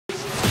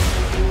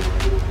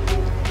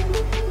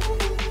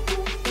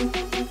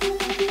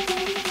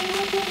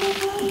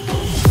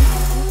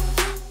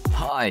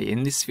Hi,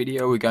 in this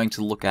video we're going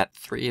to look at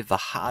 3 of the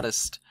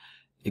hardest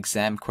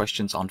exam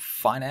questions on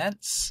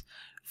finance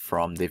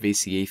from the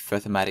VCE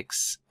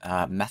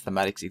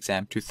Mathematics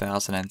exam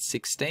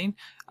 2016.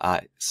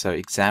 So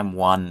exam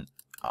 1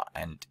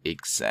 and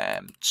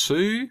exam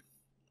 2.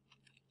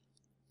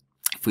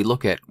 If we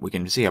look at, we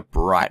can see a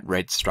bright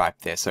red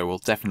stripe there, so we'll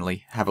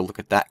definitely have a look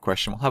at that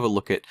question. We'll have a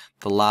look at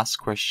the last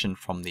question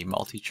from the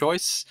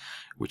multi-choice,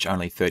 which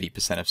only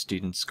 30% of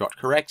students got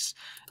correct,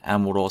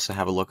 and we'll also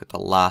have a look at the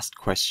last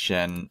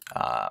question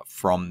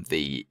from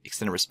the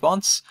extended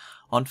response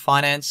on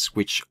finance,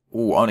 which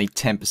only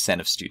 10%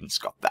 of students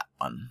got that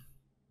one.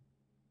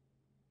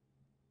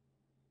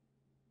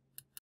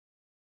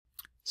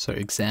 So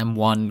exam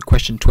 1,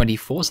 question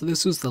 24, so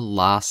this was the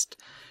last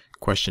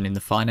question in the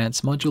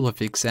finance module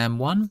of exam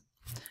 1.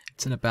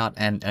 It's about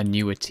an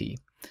annuity.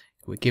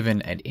 We're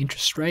given an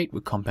interest rate, we're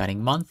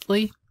compounding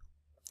monthly,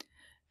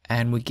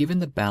 and we're given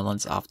the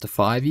balance after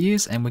 5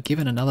 years, and we're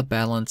given another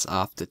balance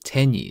after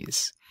 10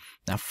 years.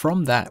 Now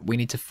from that, we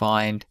need to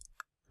find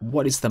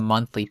what is the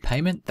monthly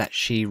payment that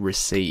she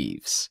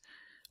receives,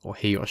 or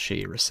he or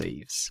she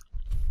receives.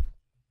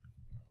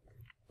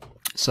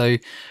 So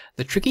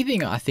the tricky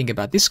thing I think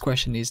about this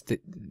question is that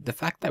the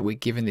fact that we're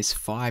given this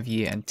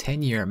 5-year and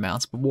 10-year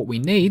amounts, but what we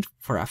need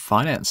for our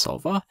finance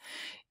solver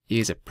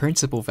is a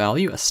principal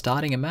value, a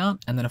starting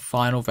amount, and then a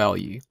final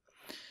value.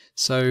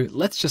 So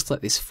let's just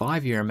let this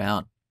 5-year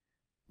amount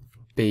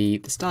be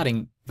the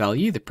starting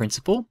value, the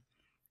principal,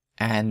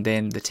 and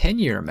then the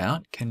 10-year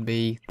amount can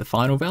be the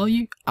final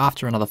value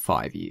after another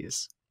 5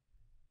 years.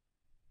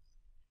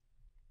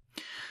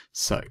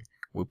 So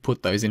we'll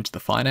put those into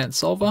the finance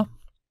solver.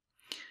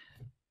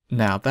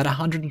 Now that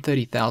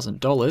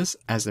 $130,000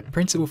 as the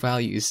principal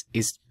value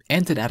is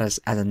entered as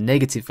a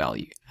negative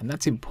value, and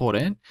that's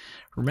important.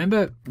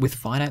 Remember with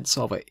finance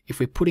solver,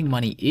 if we're putting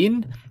money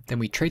in, then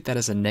we treat that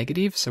as a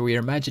negative. So we're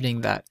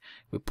imagining that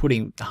we're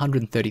putting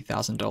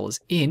 $130,000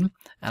 in,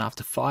 and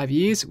after 5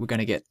 years, we're going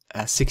to get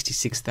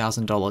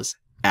 $66,000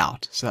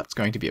 out. So that's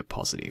going to be a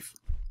positive.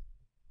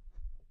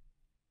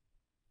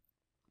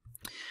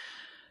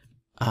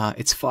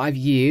 It's 5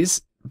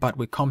 years, but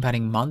we're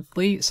compounding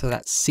monthly, so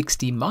that's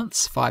 60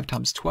 months, 5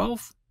 times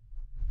 12.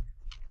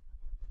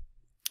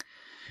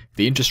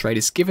 The interest rate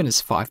is given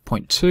as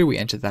 5.2, we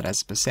enter that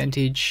as a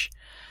percentage,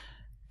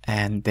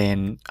 and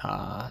then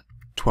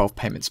 12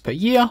 payments per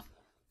year.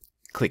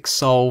 Click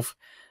solve,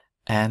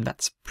 and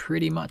that's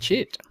pretty much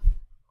it.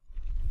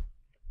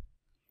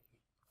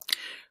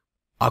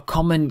 A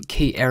common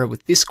key error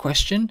with this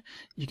question,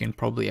 you can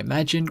probably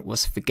imagine,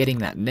 was forgetting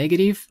that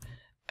negative,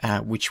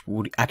 which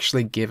would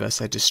actually give us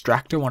a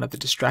distractor. One of the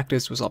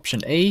distractors was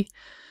option E.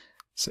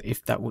 So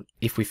if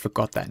we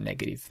forgot that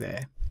negative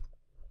there.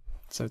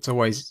 So it's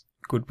always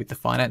good with the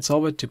finance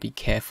solver to be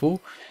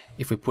careful.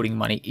 If we're putting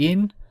money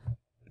in,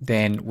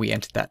 then we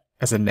enter that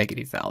as a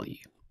negative value.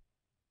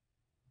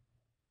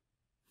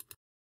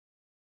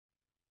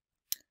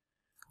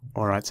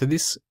 Alright, so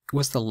this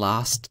was the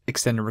last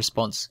extended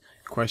response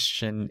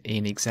question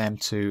in exam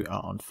 2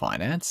 on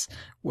finance,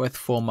 worth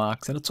 4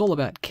 marks, and it's all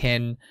about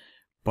Ken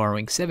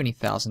borrowing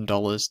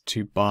 $70,000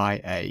 to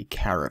buy a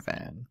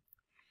caravan.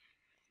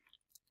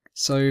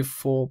 So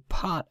for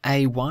part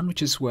A1,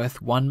 which is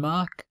worth 1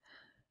 mark,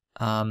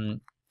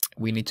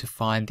 we need to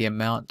find the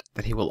amount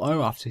that he will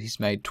owe after he's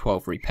made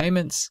 12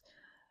 repayments.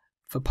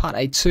 For part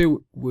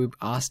A2, we've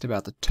asked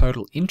about the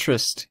total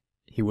interest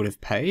he would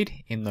have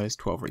paid in those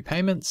 12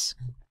 repayments.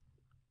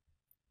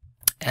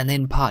 And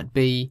then part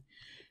B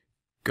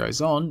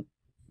goes on,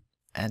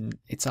 and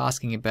it's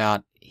asking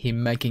about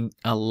him making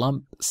a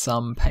lump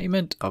sum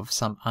payment of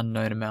some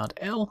unknown amount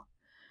L,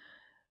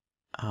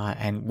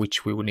 and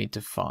which we will need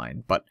to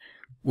find, but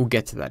we'll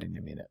get to that in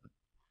a minute.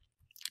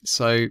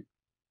 So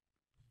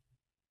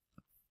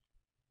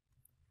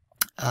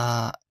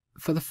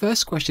for the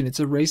first question, it's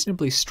a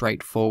reasonably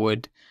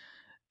straightforward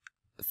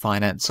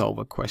finance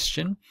solver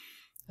question.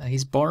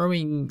 He's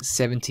borrowing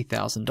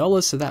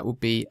 $70,000, so that will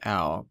be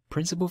our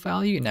principal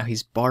value. Now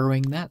he's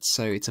borrowing that,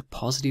 so it's a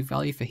positive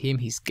value for him.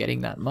 He's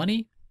getting that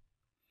money.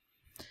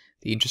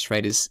 The interest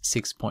rate is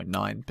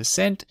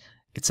 6.9%.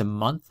 It's a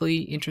monthly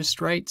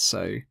interest rate,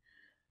 so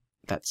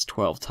that's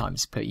 12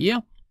 times per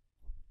year.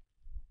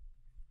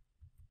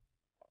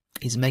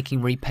 He's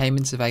making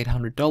repayments of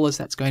 $800.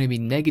 That's going to be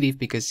negative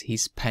because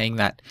he's paying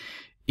that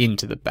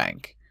into the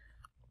bank.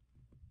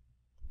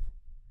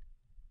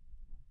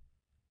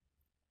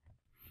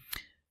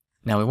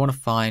 Now we want to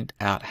find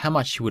out how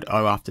much he would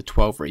owe after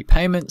 12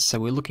 repayments. So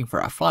we're looking for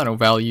our final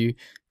value,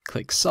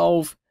 click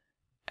solve,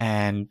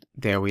 and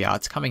there we are.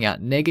 It's coming out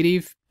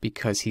negative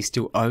because he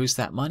still owes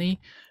that money.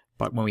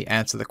 But when we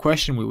answer the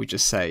question, we would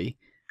just say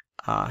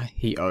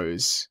he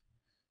owes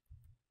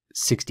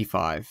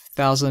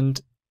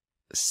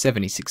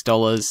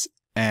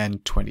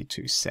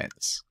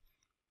 $65,076.22.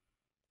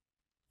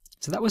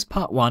 So that was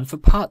part 1. For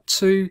part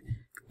 2,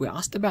 we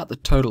asked about the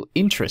total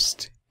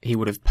interest he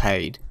would have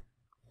paid.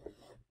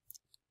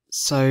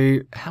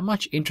 So how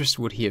much interest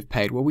would he have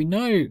paid? Well, we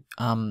know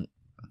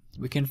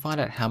we can find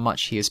out how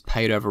much he has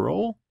paid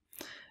overall,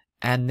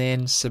 and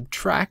then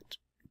subtract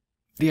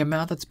the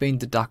amount that's been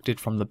deducted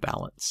from the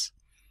balance.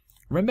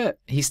 Remember,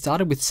 he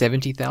started with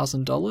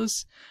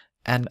 $70,000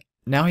 and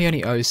now he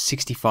only owes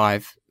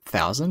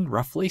 $65,000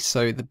 roughly,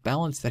 so the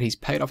balance that he's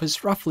paid off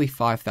is roughly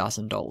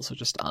 $5,000 or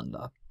just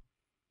under.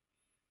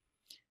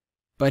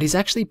 But he's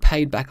actually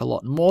paid back a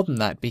lot more than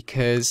that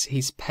because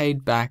he's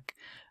paid back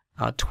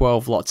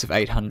 12 lots of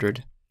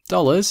 $800.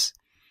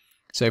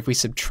 So if we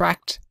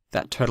subtract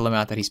that total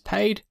amount that he's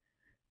paid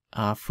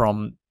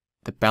from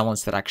the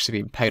balance that actually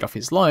been paid off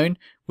his loan,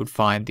 would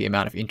find the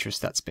amount of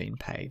interest that's been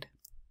paid.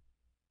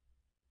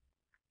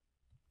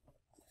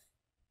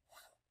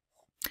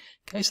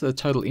 Okay, so the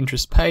total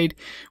interest paid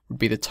would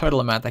be the total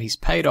amount that he's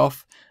paid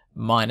off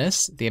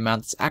minus the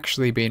amount that's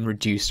actually been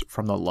reduced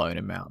from the loan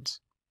amount.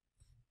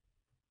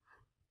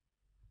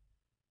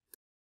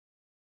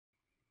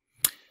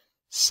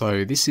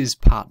 So this is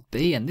part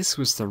B, and this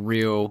was the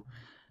real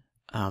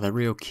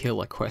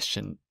killer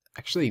question.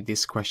 Actually,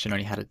 this question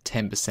only had a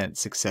 10%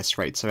 success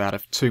rate, so out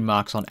of 2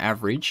 marks on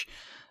average,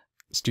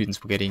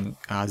 students were getting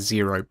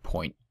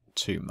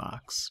 0.2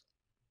 marks.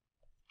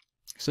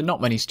 So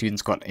not many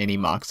students got any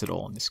marks at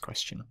all on this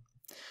question.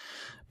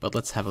 But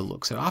let's have a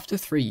look. So after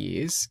 3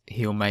 years,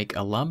 he'll make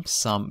a lump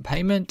sum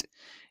payment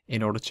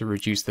in order to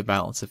reduce the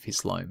balance of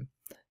his loan.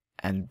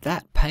 And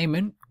that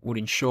payment would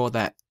ensure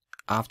that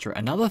after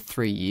another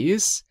 3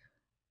 years,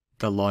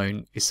 the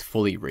loan is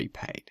fully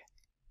repaid.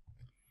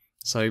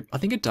 So I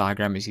think a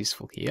diagram is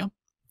useful here.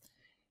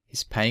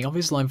 He's paying off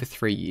his loan for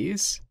 3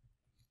 years.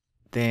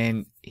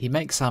 Then he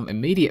makes some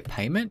immediate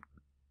payment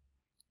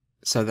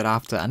so that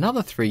after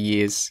another 3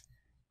 years,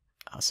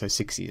 so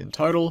 6 years in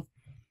total,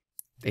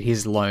 that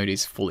his loan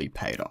is fully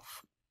paid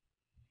off.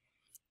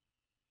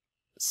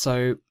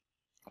 So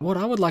what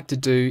I would like to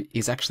do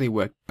is actually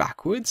work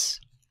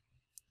backwards.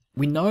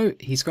 We know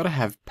he's got to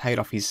have paid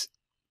off his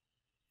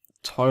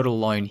total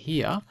loan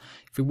here.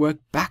 If we work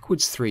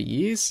backwards 3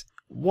 years,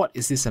 what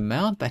is this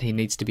amount that he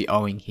needs to be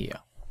owing here?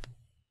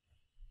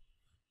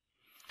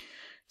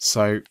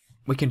 So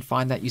we can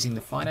find that using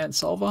the finance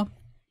solver.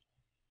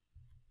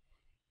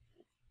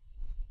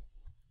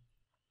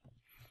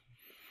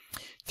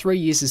 Three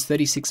years is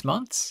 36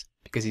 months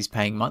because he's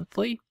paying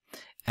monthly,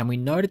 and we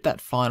noted that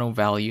final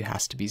value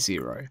has to be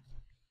 0.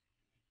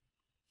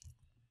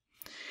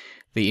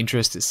 The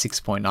interest is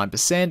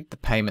 6.9%, the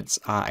payments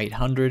are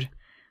 $800,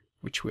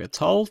 which we are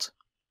told.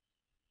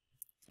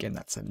 Again,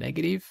 that's a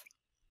negative.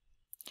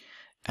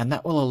 And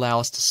that will allow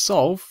us to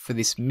solve for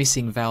this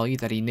missing value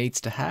that he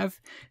needs to have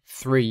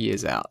 3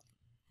 years out.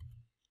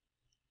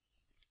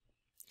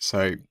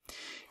 So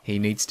he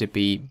needs to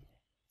be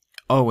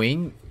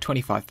owing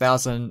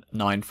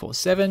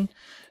 $25,947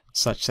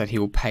 such that he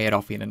will pay it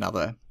off in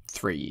another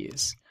 3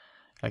 years.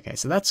 Okay,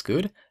 so that's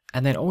good.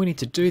 And then all we need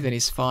to do then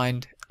is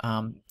find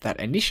that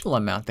initial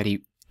amount that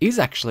he is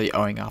actually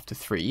owing after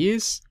 3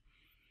 years.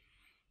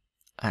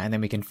 And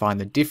then we can find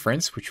the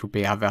difference, which will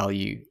be our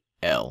value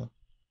L.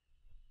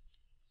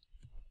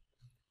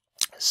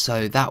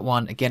 So that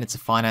one, again, it's a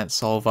finance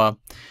solver.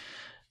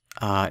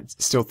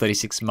 It's still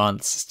 36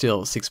 months,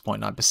 still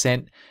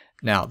 6.9%.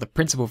 Now, the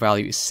principal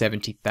value is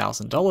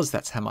 $70,000.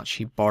 That's how much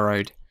he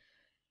borrowed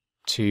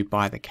to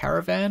buy the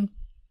caravan.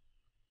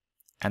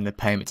 And the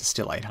payments are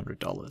still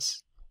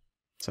 $800.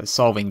 So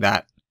solving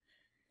that,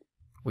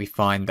 we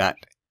find that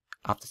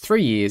after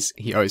 3 years,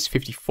 he owes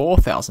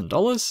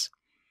 $54,000.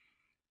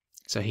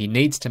 So he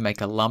needs to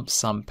make a lump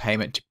sum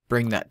payment to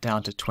bring that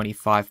down to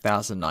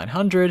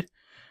 $25,900.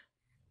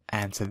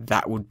 And so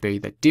that would be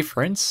the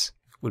difference,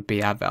 would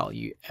be our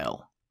value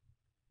L.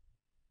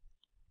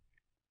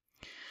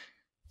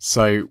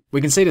 So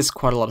we can see there's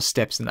quite a lot of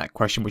steps in that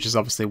question, which is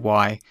obviously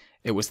why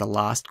it was the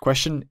last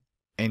question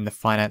in the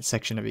finance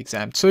section of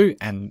exam 2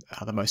 and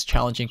the most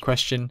challenging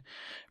question.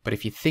 But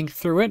if you think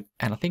through it,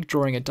 and I think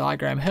drawing a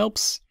diagram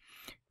helps,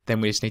 then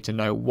we just need to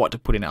know what to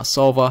put in our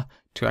solver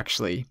to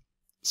actually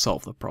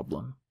solve the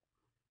problem.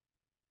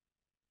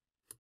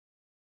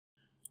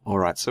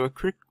 Alright, so a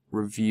quick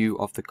review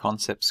of the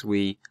concepts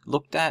we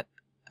looked at.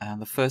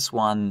 The first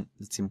one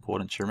that's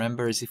important to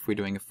remember is if we're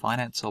doing a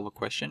finance solver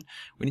question,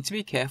 we need to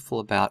be careful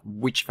about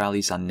which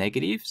values are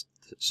negatives.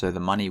 So the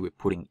money we're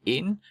putting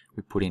in,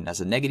 we put in as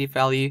a negative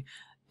value,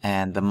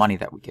 and the money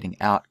that we're getting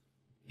out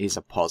is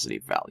a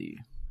positive value.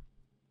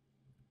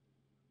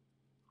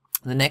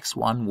 The next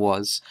one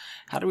was,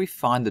 how do we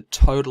find the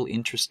total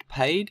interest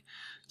paid?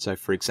 So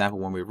for example,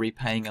 when we're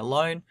repaying a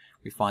loan,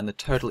 we find the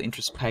total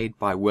interest paid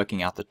by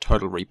working out the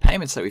total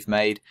repayments that we've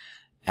made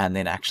and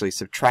then actually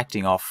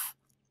subtracting off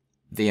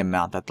the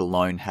amount that the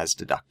loan has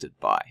deducted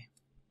by.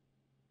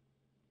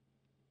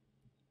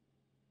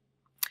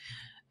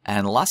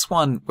 And the last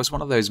one was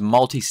one of those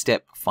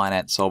multi-step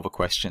finance solver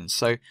questions.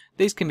 So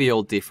these can be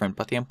all different,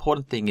 but the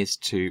important thing is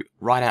to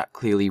write out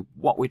clearly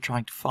what we're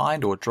trying to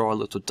find or draw a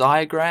little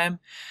diagram,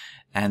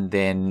 and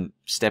then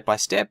step by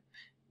step,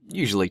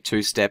 usually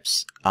 2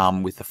 steps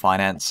with the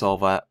finance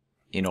solver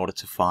in order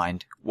to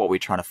find what we're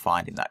trying to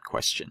find in that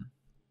question.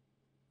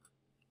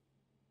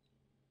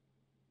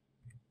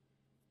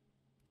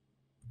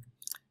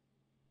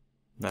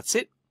 That's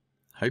it.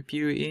 Hope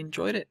you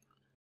enjoyed it.